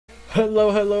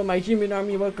Hello, my human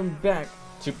army. Welcome back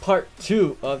to part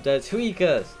 2 of the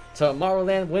Tweekaz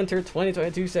Tomorrowland Winter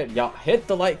 2022 set. Y'all hit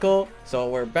the like goal, so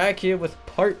we're back here with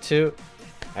part 2.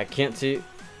 I can't see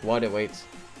what it waits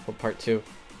for part 2.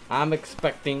 I'm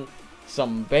expecting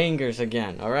some bangers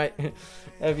again, alright?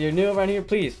 If you're new around here,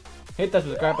 please hit that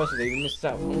subscribe button so that you miss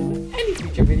out on any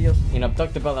future videos, and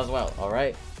abduct the bell as well,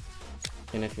 alright?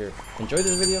 And if you enjoyed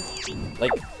this video,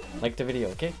 like the video,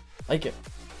 okay? Like it.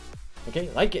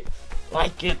 Okay, like it.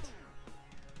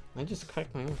 I just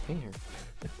cracked my own finger.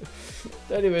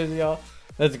 Anyways, y'all,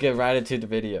 let's get right into the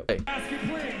video. Ask you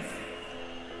please,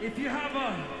 if you have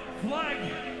a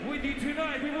flag with you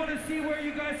tonight, we want to see where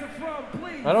you guys are from,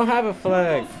 please. I don't have a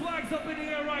flag. Put those flags up in the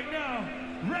air right now.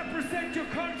 Represent your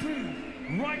country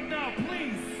right now,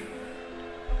 please.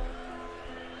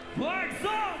 Flags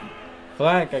up!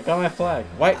 Flag, I got my flag.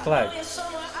 White flag.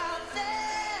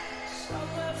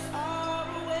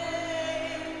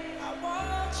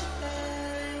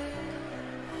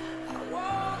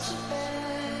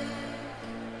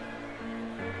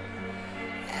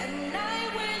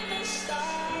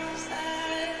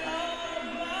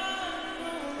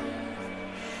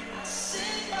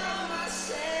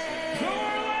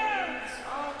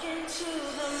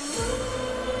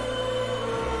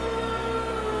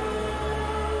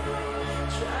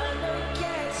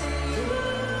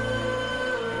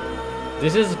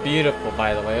 This is beautiful,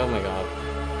 by the way. Oh my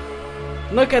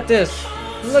god. Look at this.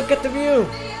 Look at the view.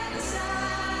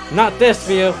 Not this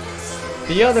view.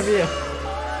 The other view.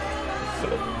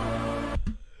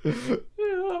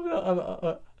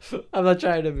 I'm not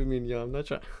trying to be mean, yo. I'm not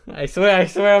trying. I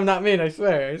swear I'm not mean. I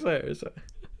swear.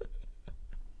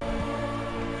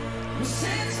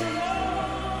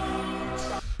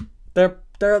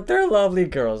 They're lovely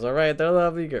girls, alright? They're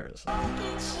lovely girls.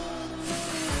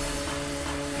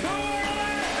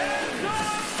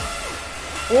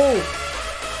 Oh!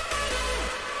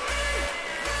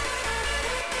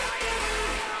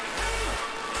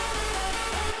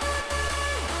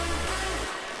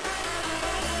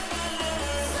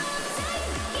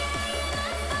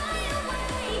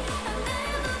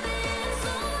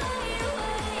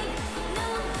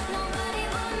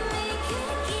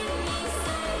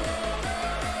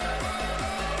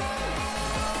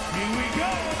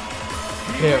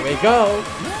 Here we go!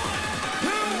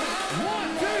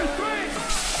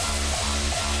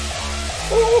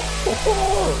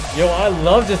 Yo, I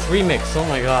love this remix. Oh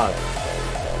my god.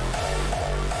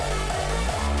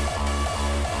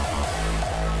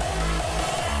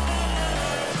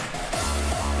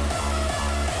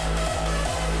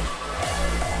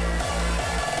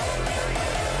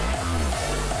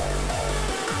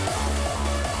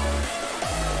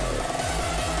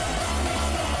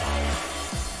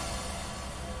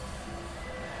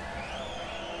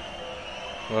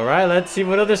 Alright, let's see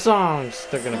what other songs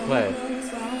they're gonna play.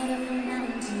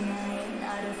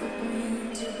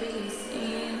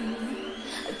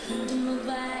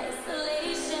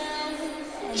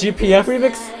 GPF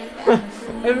remix?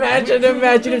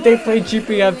 Imagine if they played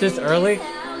GPF this early.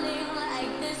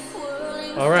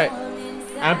 Alright.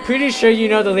 I'm pretty sure you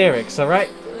know the lyrics, alright?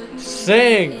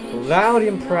 Sing loud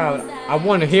and proud. I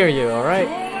want to hear you,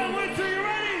 alright?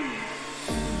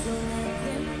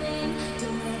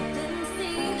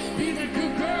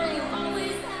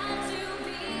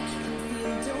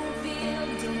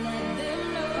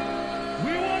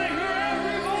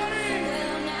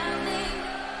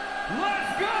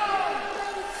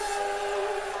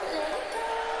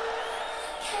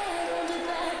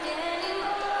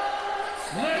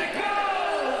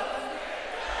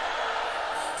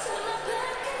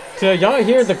 So y'all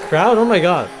hear the crowd? Oh my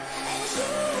god.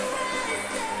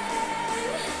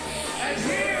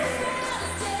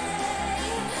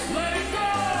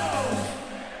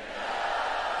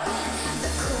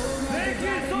 Thank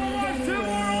you so much,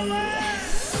 Tomorrowland!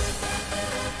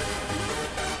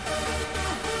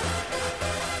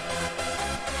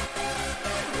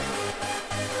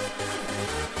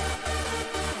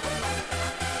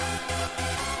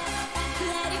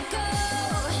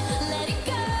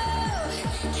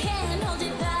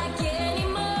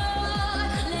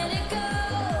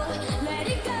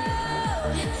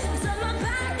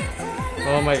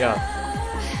 Oh my god.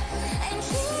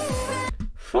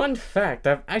 Fun fact,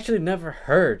 I've actually never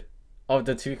heard of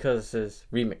the Tweekaz's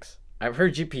remix. I've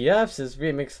heard GPF's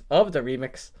remix of the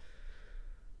remix,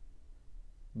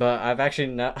 but I've actually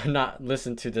not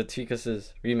listened to the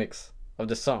Tweekaz's remix of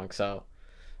the song, so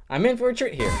I'm in for a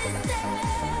treat here.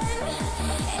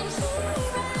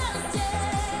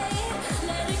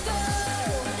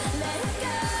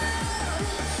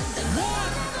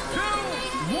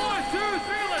 One, two,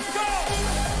 three, let's go!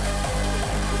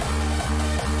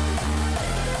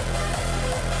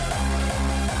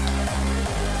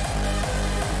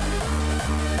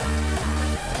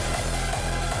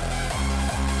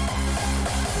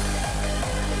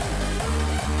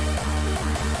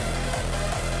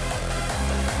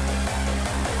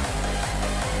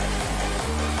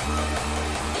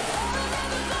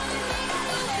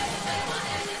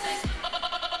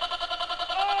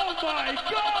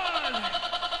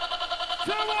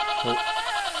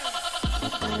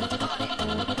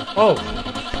 Oh.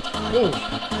 Ooh.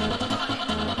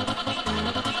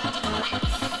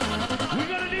 We're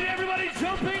gonna need everybody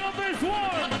jumping on this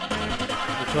one.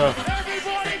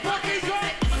 Everybody fucking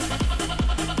jump.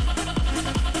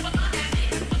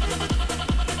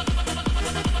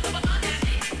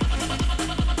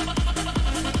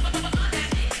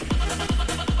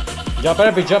 Y'all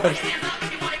better be jumping.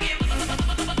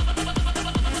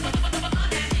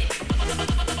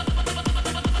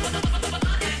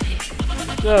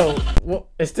 So, well,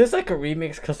 is this like a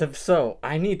remix? Because if so,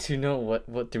 I need to know what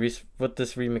this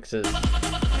remix is.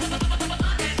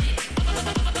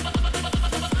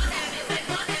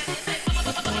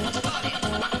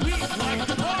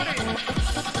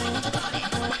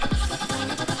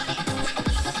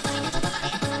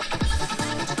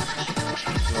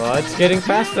 Oh, it's getting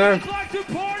faster.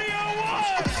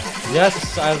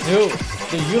 Yes, I do.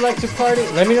 Do you like to party?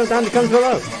 Let me know down in the comments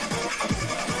below.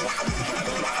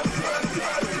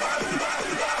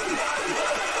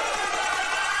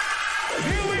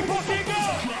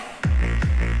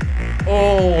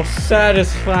 Oh,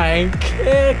 satisfying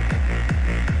kick.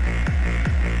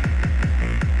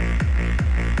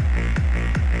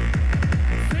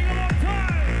 Sing along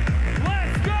time.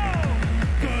 Let's go.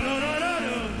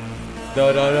 Do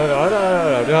do do do do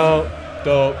do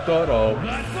do do.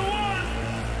 That's the one.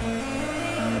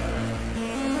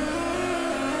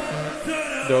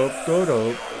 Do do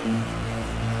do.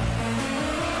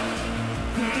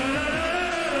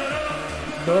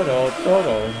 Do do do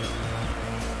do.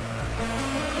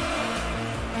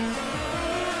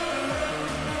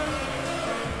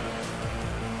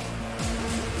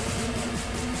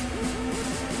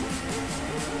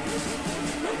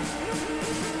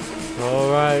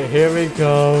 Alright, here we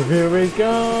go, here we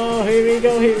go, here we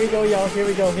go, here we go, y'all, here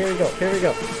we go, here we go, here we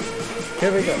go,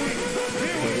 here we go, here we go. Here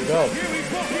we fucking go. Here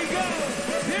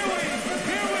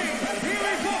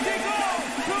we fucking go.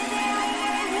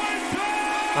 Tomorrowland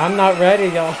Winter. I'm not ready,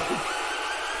 y'all.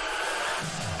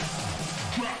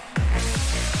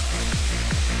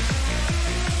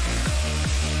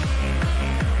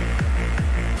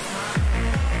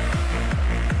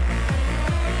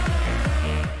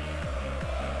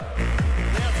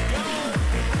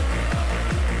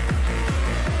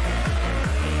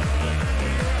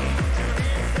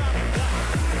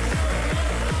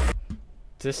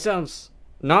 This sounds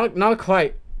not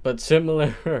quite, but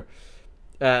similar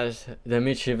as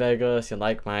Dimitri Vegas and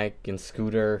Like Mike and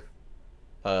Scooter,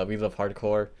 We Love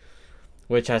Hardcore,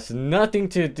 which has nothing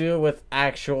to do with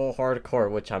actual hardcore,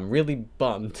 which I'm really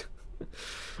bummed.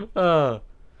 But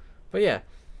yeah.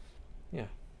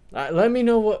 Let me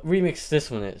know what remix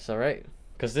this one is, alright?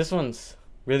 Because this one's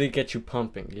really get you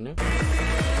pumping, you know?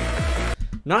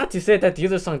 Not to say that the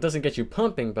other song doesn't get you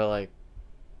pumping, but like,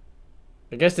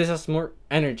 I guess this has more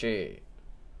energy,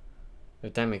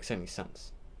 if that makes any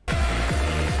sense.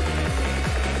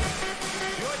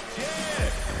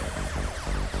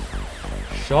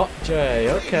 Shot J,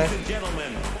 okay.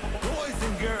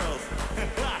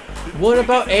 What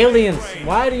about aliens?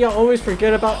 Why do y'all always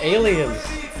forget about aliens?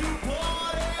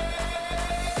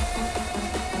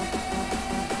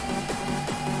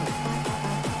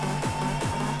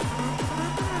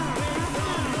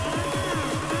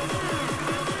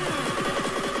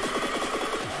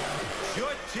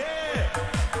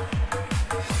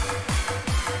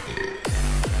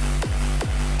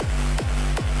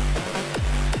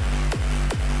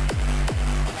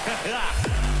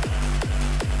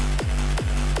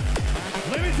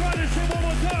 Let me try this shit one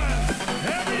more time.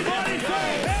 Everybody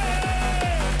say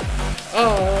hey!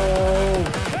 Oh!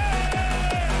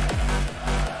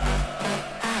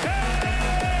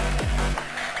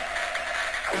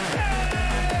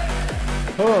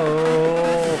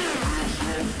 Oh!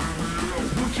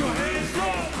 Put your hands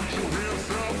up.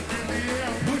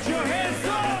 Put your hands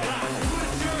up.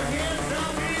 Put your hands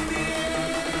up in the air.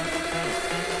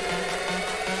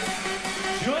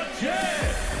 Short J.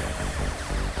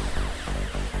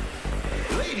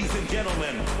 Ladies and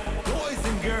gentlemen, boys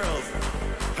and girls,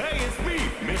 hey, it's me,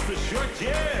 Mr. Short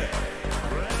J.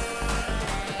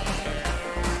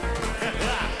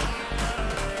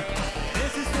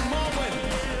 This is the moment.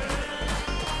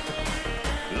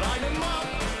 Line them up.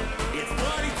 It's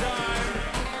party time.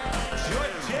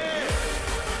 Short J.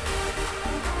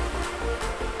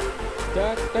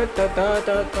 Da da da da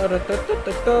da da da da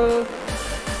da da.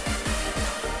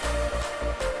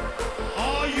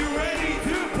 Are you ready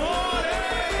to party?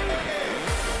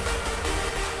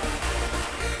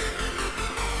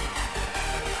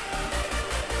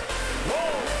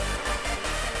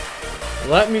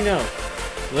 Let me know.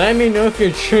 Let me know if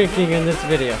you're drinking in this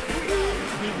video. Put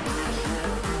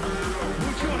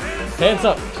your hands up. Hands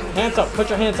up. Hands up. Put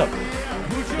your hands up.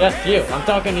 Yes, you. I'm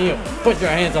talking to you. Put your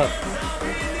hands up.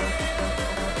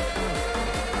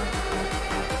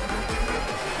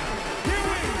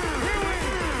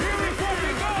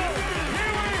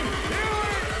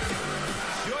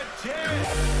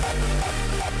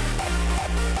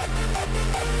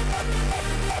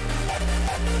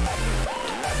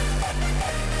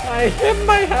 I hit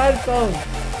my headphones.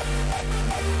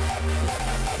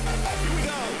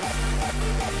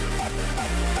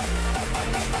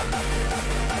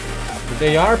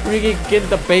 They are pretty good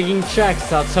the begging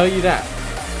checks, I'll tell you that.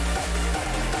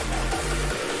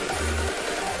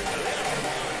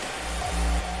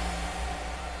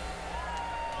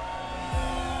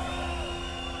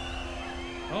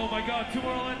 Oh my God,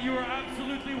 Tomorrowland, you are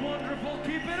absolutely wonderful.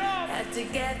 Keep it up. Had to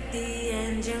get the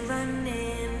engine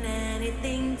running,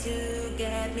 anything to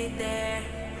get me there.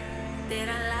 Did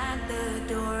I lock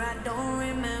the door? I don't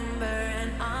remember,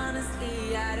 and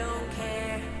honestly, I don't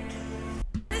care.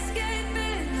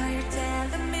 Escaping, now you're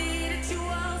telling me that you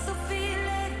also feel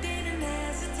it. Didn't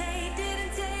hesitate,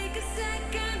 didn't take a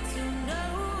second to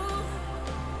know.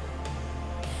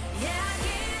 Yeah, I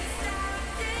can't stop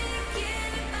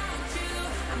thinking about you.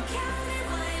 I'm counting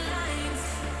my lines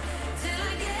till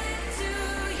I get to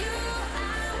you.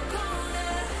 I'm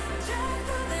gonna drive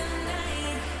through the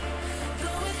night,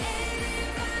 going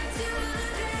 85 to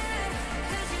 100.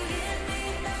 'Cause you hit me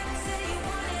back, say you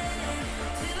want it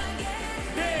till I get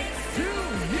Next to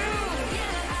you.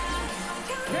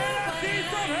 Can I see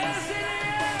some hands in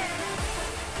the air?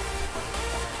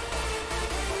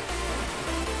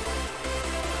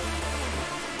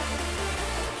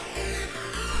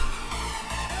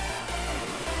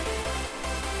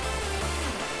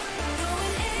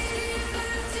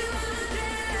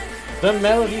 The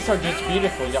melodies are just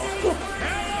beautiful, y'all.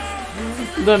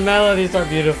 The melodies are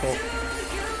beautiful.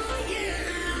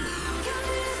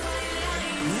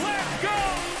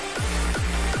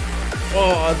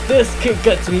 Oh, this kid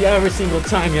gets me every single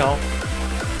time, y'all.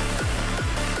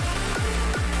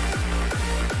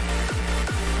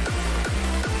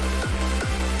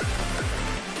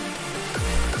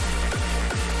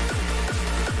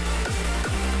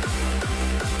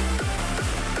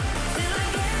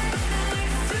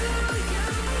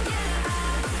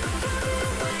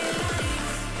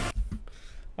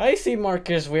 I see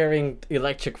Marcus wearing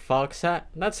electric fox hat.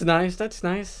 That's nice, that's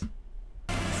nice.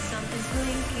 Something's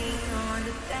blinking on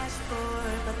the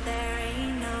dashboard, but there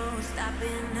ain't no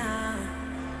stopping now.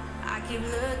 I keep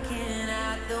looking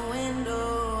out the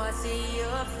window, I see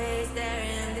your face there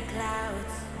in the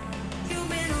clouds. You've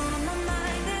been on my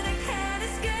mind and I can't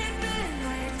escape it.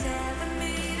 Now you're telling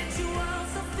me that you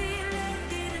also feel it.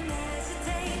 Didn't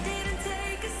hesitate, didn't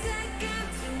take a second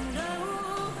to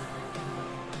know.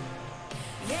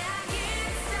 Yeah, I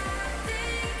can't stop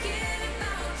thinking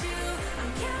about you.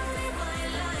 I'm counting my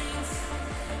lines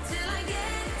till I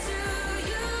get to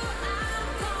you. I'm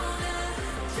gonna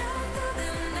drive through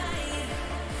the night,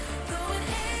 going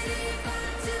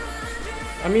 85 to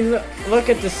 100. I mean, look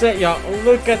at the set, y'all.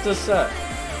 Look at the set.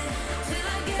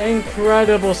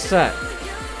 Incredible set.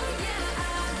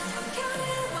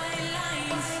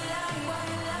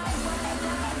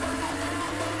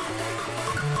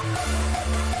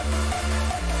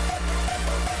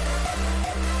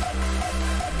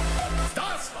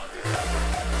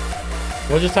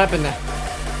 What just happened there?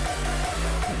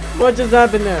 What just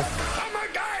happened there?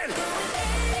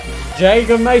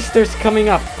 Jägermeister's coming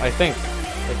up, I think.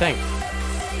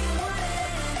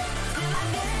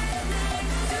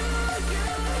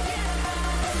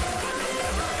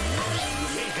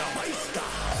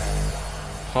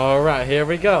 Alright, here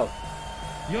we go.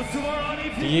 Yo, Tomorrowland,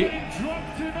 if Do you're you- getting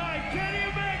drunk tonight, can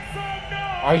you make some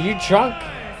noise? Are you drunk?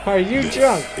 Are you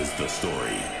drunk? This is the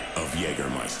story of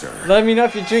Jägermeister. Let me know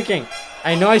if you're drinking.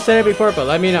 I know I said it before, but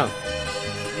let me know.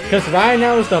 Because right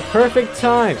now is the perfect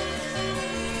time.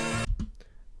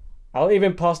 I'll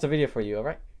even pause the video for you,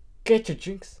 alright? Get your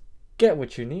drinks. Get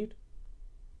what you need.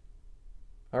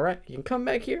 Alright, you can come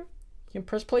back here. You can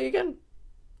press play again.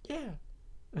 Yeah.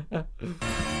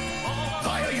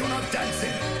 Why are you not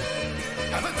dancing?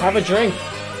 Have a drink.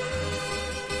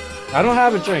 I don't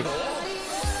have a drink.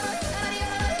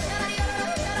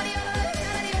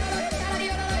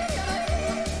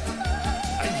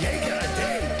 A Jäger a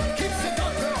day keeps the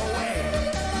doctor away.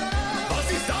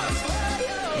 Was ist das?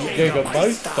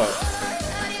 Jägermeister.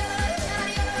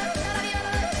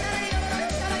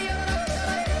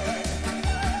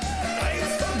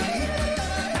 Eins für mich,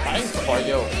 Thanks for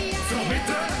you. zur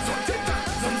Mitte, zur Titte,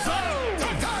 zum Soll,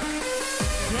 zum Tag.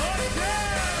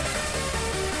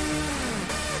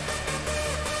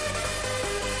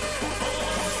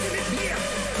 Mit mir,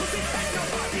 Musik Techno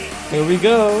Party. Here we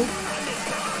go.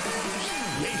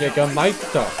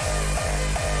 Jägermeister.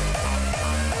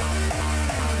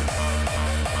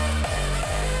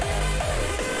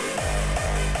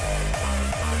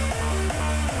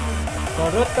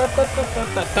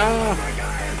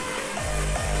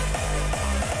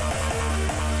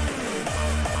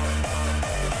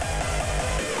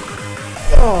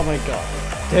 Oh my god.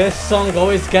 This song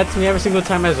always gets me every single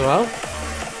time as well.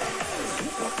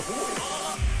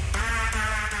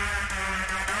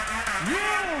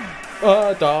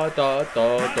 Da da da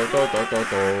da da da da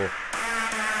da.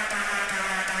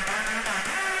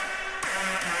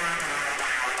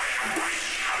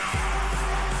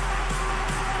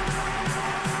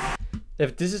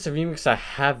 If this is a remix I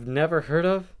have never heard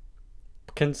of,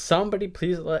 can somebody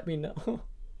please let me know?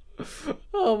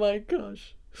 Oh my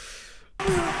gosh.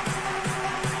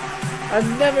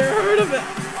 I've never heard of it.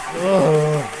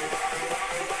 Oh.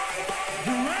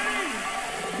 You ready?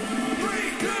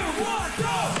 3, 2, 1,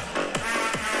 go!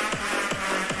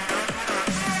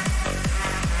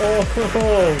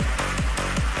 Oh.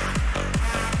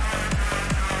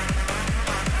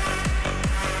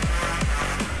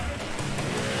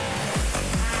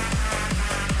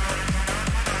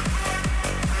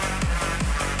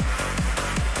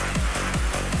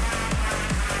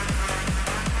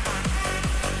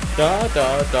 Da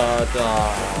da da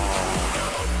da.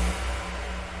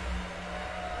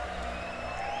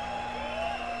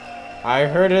 I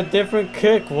heard a different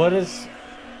kick. What is?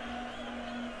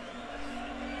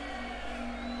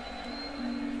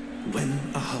 When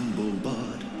a humble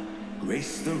bard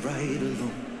graced the ride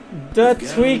alone, The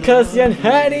Tweekaz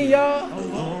Tomorrowland, y'all.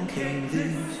 along came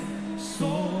this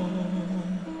song.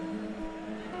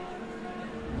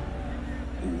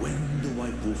 When the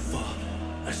white wolf fought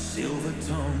a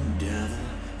silver-tongued devil,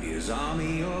 his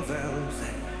army of elves,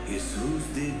 that is whose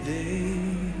did they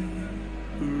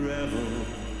revel?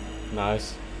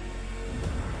 Nice.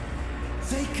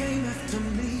 They came after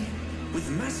me with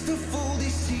masterful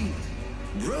deceit,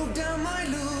 broke down my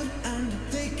lute and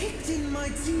they kicked in my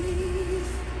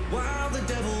teeth, while the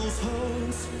devil's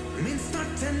horns minced our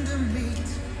tender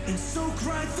meat, and so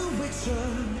cried the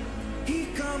witcher, he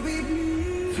can't be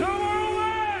me.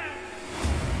 Tomorrowland!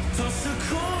 Toss a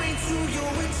coin to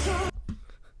your witcher.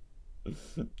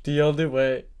 The only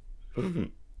way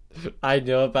I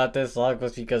know about this song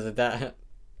was because of that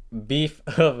beef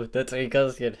of the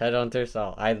Tweekaz and Headhunters.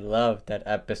 So I love that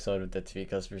episode of the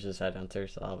Tweekaz versus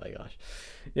Headhunters. Oh my gosh.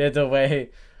 Yeah, the way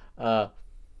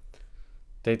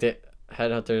they did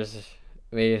Headhunters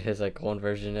made his like own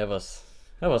version. It was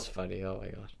funny. Oh my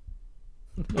gosh.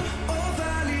 Oh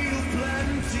valley of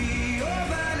plenty, oh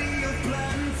valley of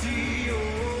plenty, oh.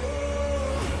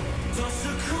 Toss a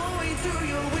coin to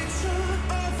your witcher,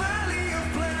 oh valley of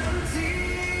plenty.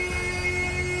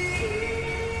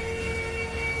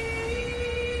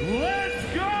 Let's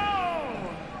go!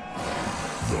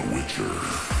 The Witcher.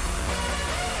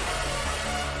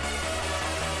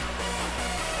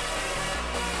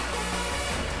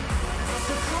 Toss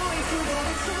a coin to the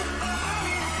witcher, oh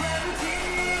valley of plenty.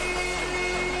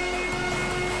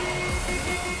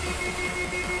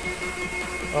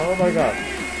 Oh my god.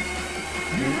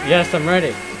 Yes, I'm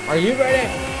ready. Are you ready?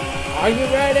 Are you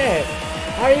ready?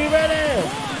 Are you ready?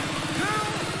 2,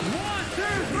 1,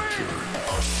 2, 3!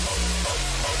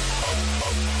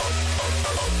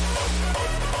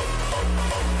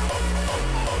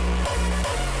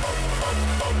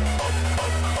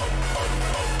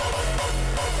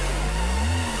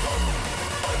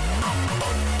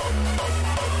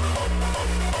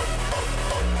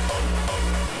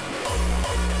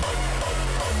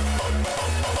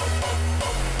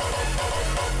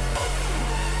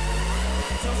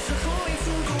 Toss a coin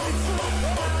to the witcher,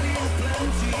 oh valley of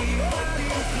plenty, oh valley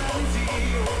of plenty,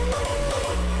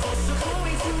 oh. Toss a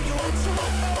coin to your witcher,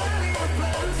 oh valley of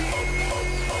plenty.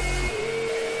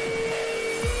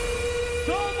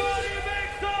 Somebody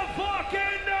make some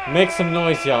fucking noise! Make some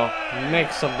noise, y'all.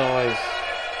 Make some noise.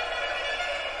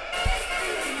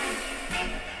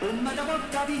 Una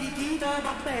botta di chita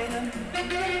va bene,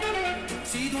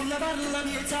 si tu la parla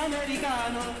miezza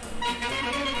americano,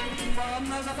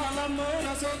 quando si fa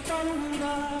l'amore sotto la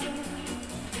luna,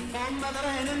 come da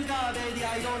bene in cade di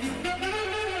I love you.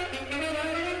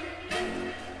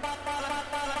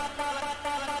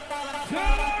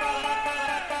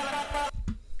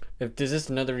 If this is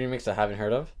another remix I haven't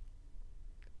heard of,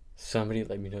 somebody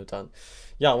let me know down.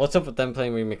 Yeah, what's up with them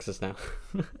playing remixes now?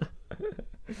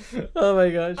 Oh my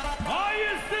gosh. Are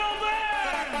you still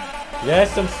there?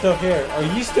 Yes, I'm still here. Are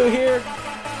you still here?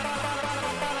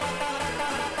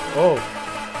 Oh.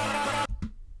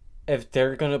 If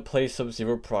they're gonna play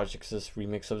Sub-Zero Projects'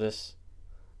 remix of this,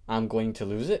 I'm going to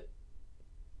lose it.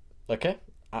 Okay,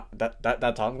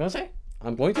 that's all I'm gonna say.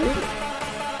 I'm going to lose it.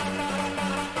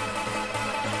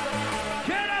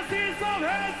 Can I see some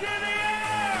hands in the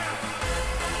air?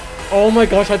 Oh my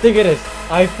gosh, I think it is.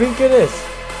 I think it is.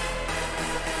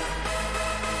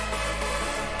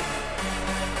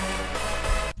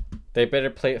 They better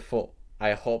play it full.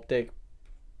 I hope they're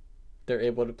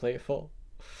able to play it full.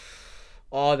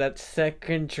 Oh, that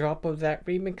second drop of that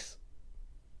remix.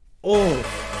 Oh.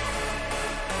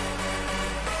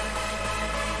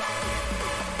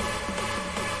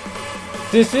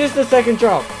 This is the second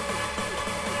drop.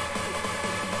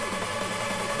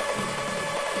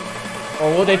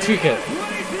 Or will they tweak it?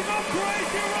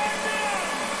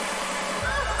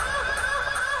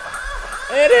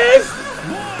 It is!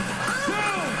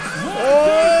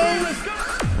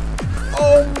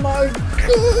 Oh my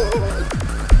god!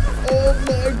 Oh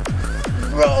my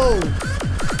bro!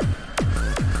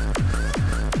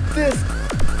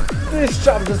 This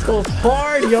drop just goes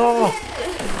hard, y'all!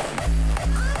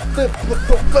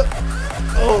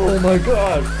 Oh my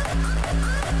god!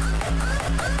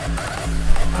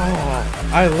 Oh,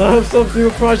 I love some new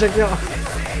project, y'all!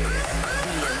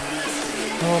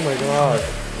 Oh my god!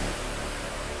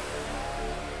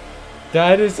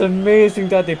 That is amazing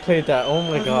that they played that. Oh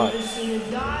my god.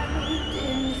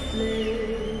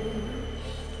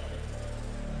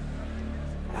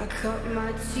 I cut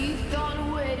my teeth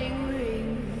on wedding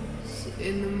rings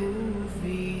in the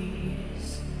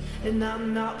movies, and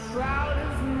I'm not proud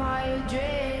of my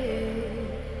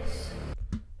address.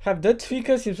 Have the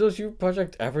Tweekaz Tomorrowland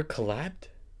project ever collabed?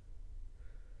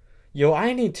 Yo,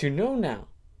 I need to know now.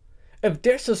 If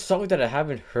there's a song that I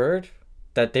haven't heard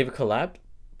that they've collabed,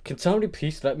 can somebody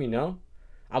please let me know?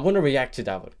 I want to react to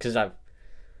that one because I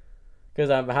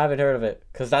haven't heard of it.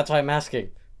 Because that's why I'm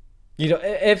asking. You know,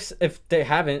 if they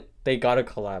haven't, they gotta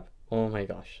collab. Oh my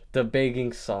gosh, the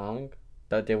begging song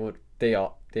that they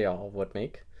all would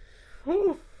make.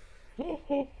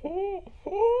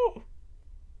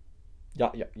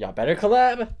 Y'all better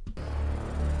collab.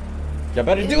 Y'all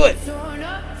better do it.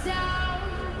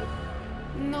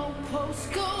 No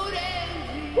postcode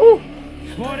envy.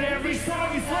 But every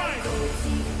song is right.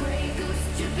 Grey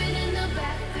goose dripping in the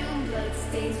bathroom,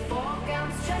 bloodstains, ball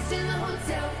gowns, trash in the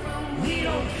hotel room. We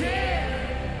don't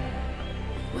care.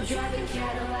 We're driving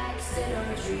Cadillacs in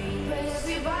our dreams. But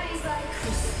everybody's like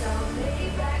crystal,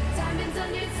 Maybach, diamonds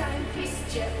on your timepiece,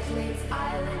 jet planes,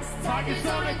 islands, Pockets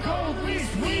on a gold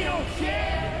leash. We don't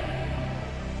care.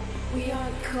 We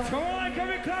aren't caught. Come on, come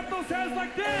and clap those hands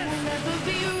like this. We'll never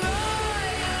be royal.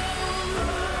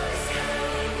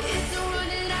 It's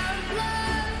running our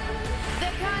blood.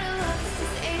 That kind of love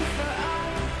just ain't for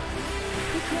us.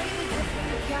 We crave a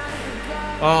different kind of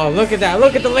love. Oh, look at that!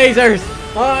 Look at the lasers!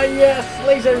 Oh yes,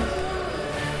 lasers!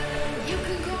 You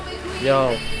can call me queen.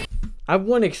 Yo, I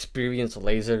want to experience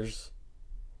lasers.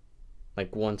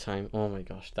 Like one time. Oh my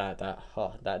gosh,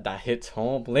 that hits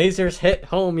home. Lasers hit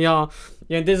home, y'all.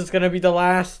 Yeah, this is gonna be the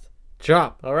last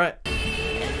drop. All right.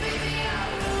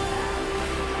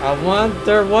 I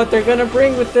wonder what they're gonna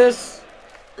bring with this.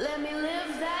 Let me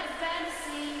live that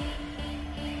fantasy.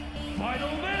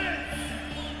 Final minutes.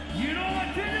 You know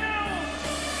what to do.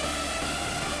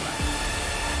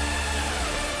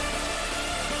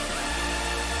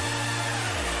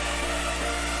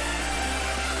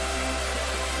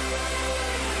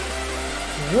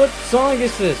 What song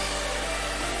is this?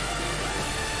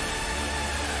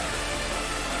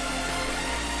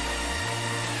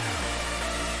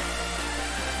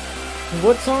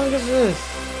 What song is this?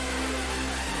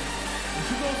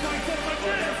 She goes like this, like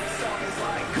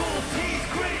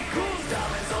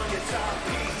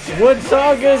this. What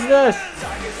song is this?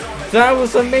 That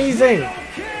was amazing. This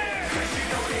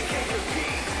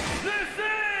is.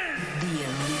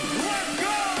 Let's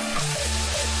go.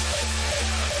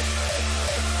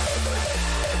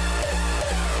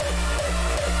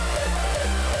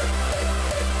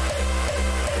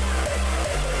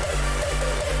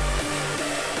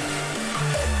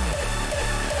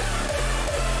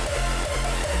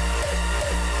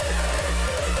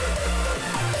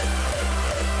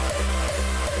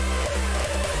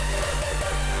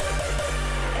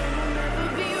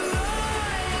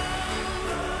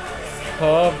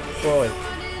 Oh boy.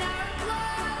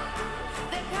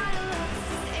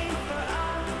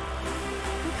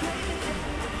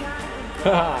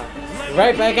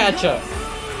 Right back at ya.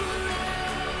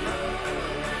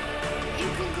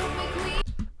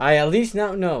 I at least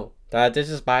now know that this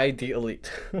is by the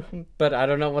Elite. But I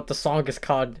don't know what the song is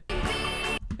called.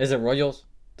 Is it Royals?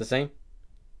 The same?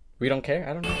 We don't care?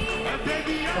 I don't know.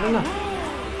 I don't know.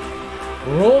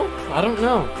 Rule? I don't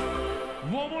know.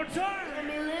 One more time. Let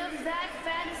me live that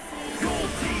fantasy. Gold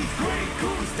teeth, gray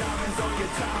goose, diamonds on your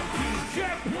timepiece.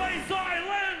 Jet Blaze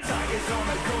Island. Tigers on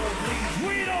a gold leash.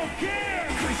 We don't care.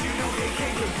 Cause you know they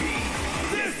can't compete.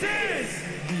 This is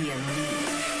The elite.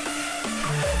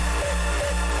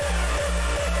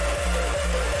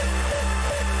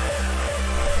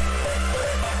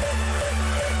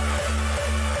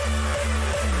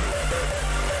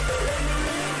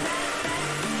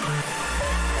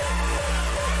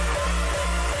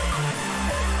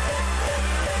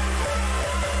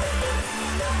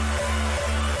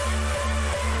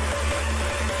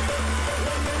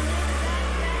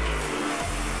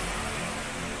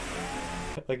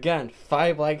 Again,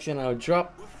 5 likes and I'll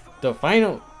drop the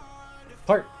final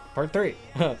part 3.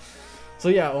 So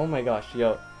yeah, oh my gosh,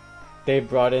 yo, they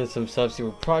brought in some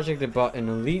Sub-Zero project. They brought an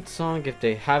Elite song if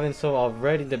they haven't so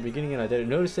already in the beginning and I didn't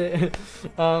notice it.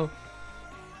 But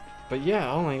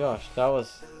yeah, oh my gosh, that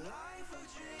was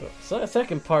the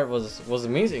second part was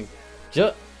amazing,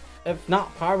 just if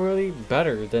not probably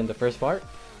better than the first part.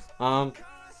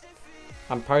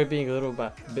 I'm probably being a little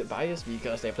bit biased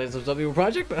because they played some Sub-Zero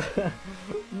project,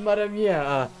 but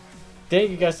yeah,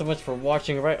 thank you guys so much for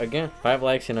watching. Right, again, 5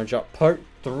 likes and I'll drop part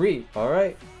 3. All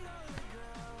right,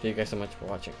 thank you guys so much for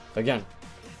watching. Again,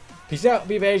 peace out,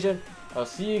 be patient. I'll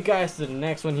see you guys to the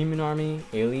next one. Human Army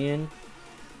Alien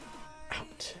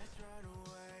out.